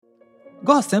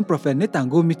God send prophet Nathan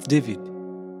go meet David.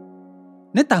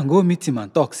 Nathan go meet him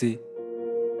and talk say,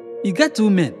 e get two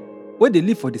men wey dey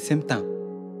live for the same town.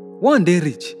 One dey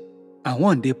rich and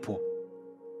one dey poor.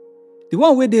 The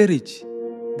one wey dey rich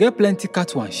get plenty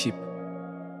cattle and sheep.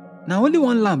 Na only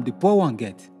one lamb the poor one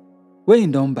get, wey he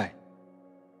don buy.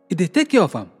 E dey take care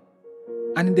of am,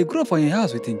 and e dey grow for him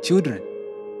house with him children.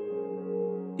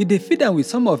 E dey feed am with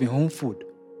some of him own food,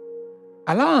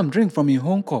 allow am drink from him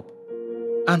own cup,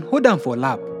 and hold am for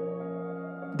lap.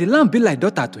 The lamb be like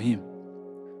daughter to him.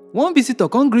 One visitor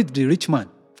come greet the rich man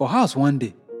for house one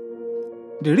day.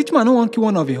 The rich man no wan kill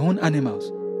one of his own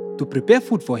animals to prepare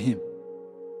food for him.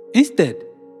 Instead,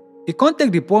 he come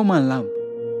take the poor man lamb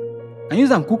and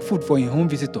use am cook food for his own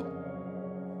visitor.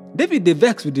 David dey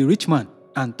vex with the rich man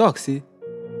and talk say,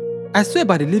 I swear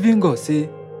by the living God say,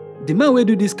 the man wey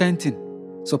do this kind thing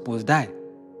suppose die.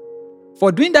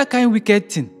 For doing that kind wicked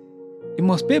thing, he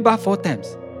must pay back 4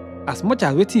 times as much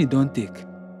as wetin he don take.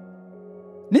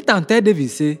 Nathan tell David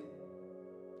say,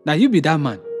 na you be that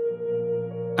man,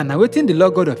 and na wetin the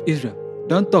Lord God of Israel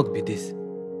don talk be this.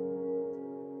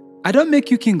 I don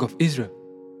make you king of Israel,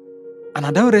 and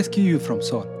I don rescue you from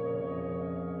Saul.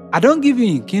 I don give you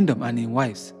him kingdom and him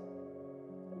wives.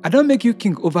 I don make you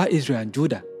king over Israel and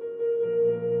Judah.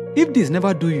 If this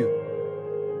never do you,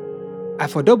 I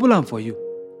for double am for you.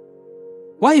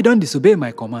 Why you don disobey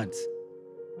my commands?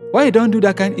 Why you don do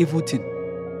that kind evil thing?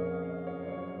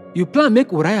 You plan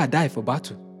make Uriah die for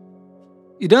battle.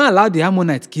 You don allow the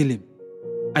Ammonites kill him,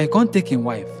 and you can't take him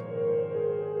wife.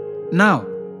 Now,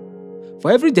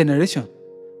 for every generation,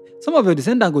 some of your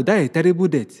descendants go die a terrible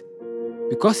death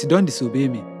because you don't disobey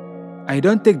me, and you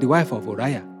don't take the wife of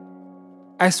Uriah.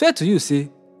 I swear to you,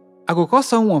 say, I go call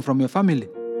someone from your family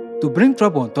to bring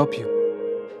trouble on top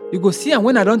you. You go see am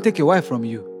when I don't take a wife from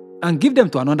you and give them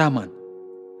to another man,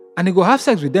 and you go have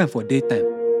sex with them for daytime.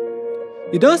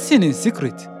 You don't sin in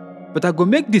secret, but I go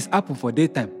make this happen for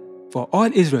daytime for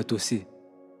all Israel to see.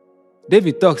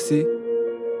 David talk say,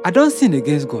 I don't sin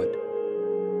against God.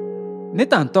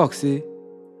 Nathan talk say,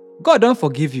 God don't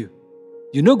forgive you.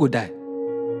 You no go die.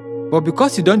 But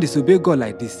because you don't disobey God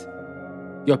like this,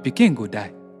 your pikin go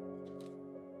die.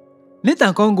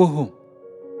 Nathan can't go home.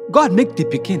 God make the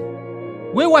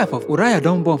pikin, wey wife of Uriah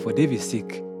don born for David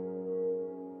sick.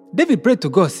 David prayed to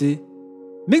God say,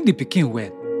 make the pikin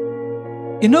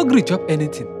well. He no gree chop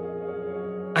anything,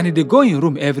 and he dey go in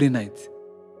room every night.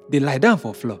 They lie down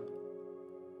for floor.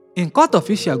 In court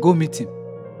official go meet him,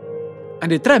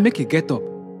 and they try make he get up,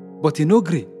 but he no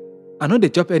gree and no dey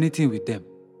chop anything with them.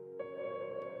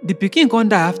 The pikin come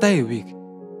die after a week,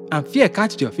 and fear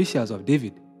catch the officials of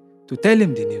David to tell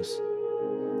him the news.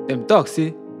 Them talk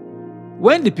say,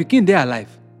 when the pikin dey alive,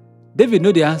 David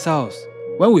no dey answer us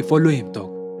when we follow him talk.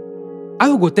 I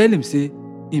will go tell him say,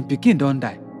 him pikin don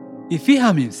die. He fit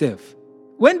harm himself.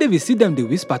 When David see them, they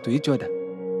whisper to each other.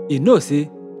 He know say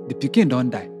the pikin don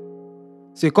die.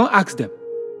 So he come ask them,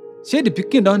 say the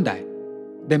pikin don die?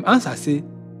 Them answer say,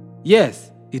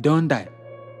 yes, he don die.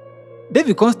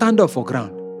 David come stand up for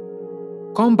ground,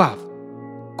 come bath,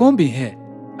 comb him hair,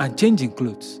 and change him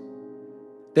clothes.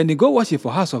 Then he go worship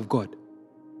for house of God.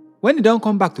 When he don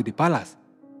come back to the palace,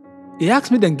 he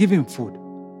ask me them give him food,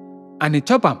 and he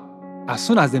chop am as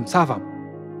soon as them serve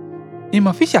am. Him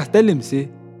officials tell him say,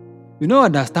 you no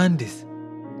understand this.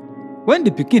 When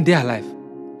the pikin dey alive,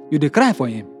 you dey cry for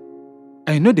him,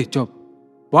 and you no dey chop.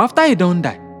 But after he don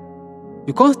die,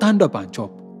 you can't stand up and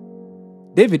chop.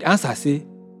 David answer say,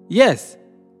 yes,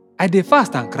 I dey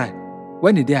fast and cry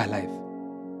when he dey alive.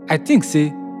 I think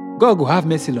say God go have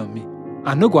mercy on me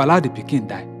and no go allow the pikin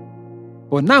die.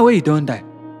 But now when he don die,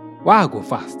 why I go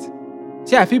fast?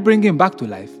 Say I fit bring him back to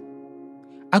life?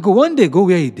 I go one day go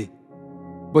where he dey,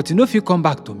 but he no fit come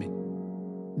back to me.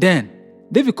 Then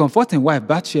David comfort him wife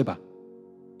Bathsheba.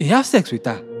 He have sex with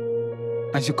her,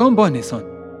 and she come born a son,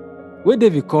 wey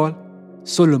David call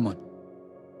Solomon.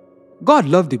 God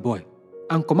love the boy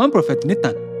and command prophet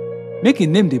Nathan make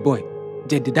him name the boy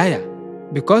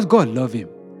Jedidiah, because God love him.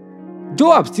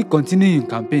 Joab still continue him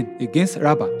campaign against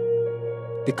Rabbah,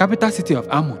 the capital city of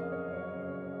Ammon,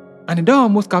 and he don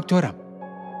almost capture am.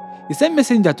 He sent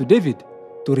messenger to David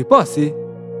to report say,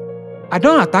 I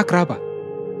don attack Rabbah,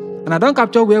 and I don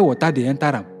capture where water dey enter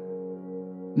am.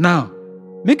 Now,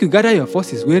 make you gather your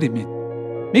forces wey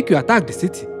remain, make you attack the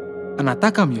city and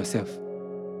attack am yourself.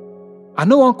 I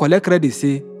no wan collect credit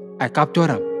say I capture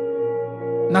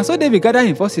am. Na so David gather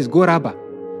him forces go Rabbah,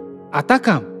 attack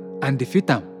am and defeat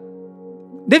am.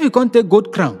 David come take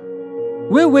gold crown,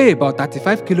 wey weigh about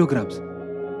 35 kilograms,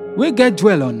 wey get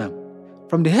jewel on am,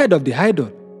 from the head of the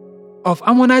idol of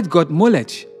Ammonite god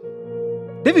Molech.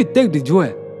 David take the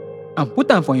jewel and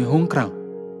put am for him own crown.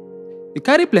 He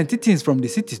carry plenty things from the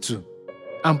city too,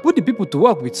 and put the people to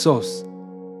work with saws,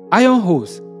 iron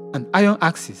hoes, and iron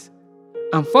axes,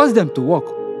 and force them to work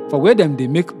for where them dey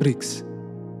make bricks.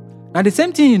 Na the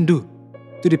same thing he do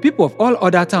to the people of all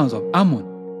other towns of Ammon.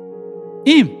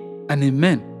 Him and him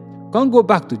men come go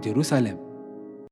back to Jerusalem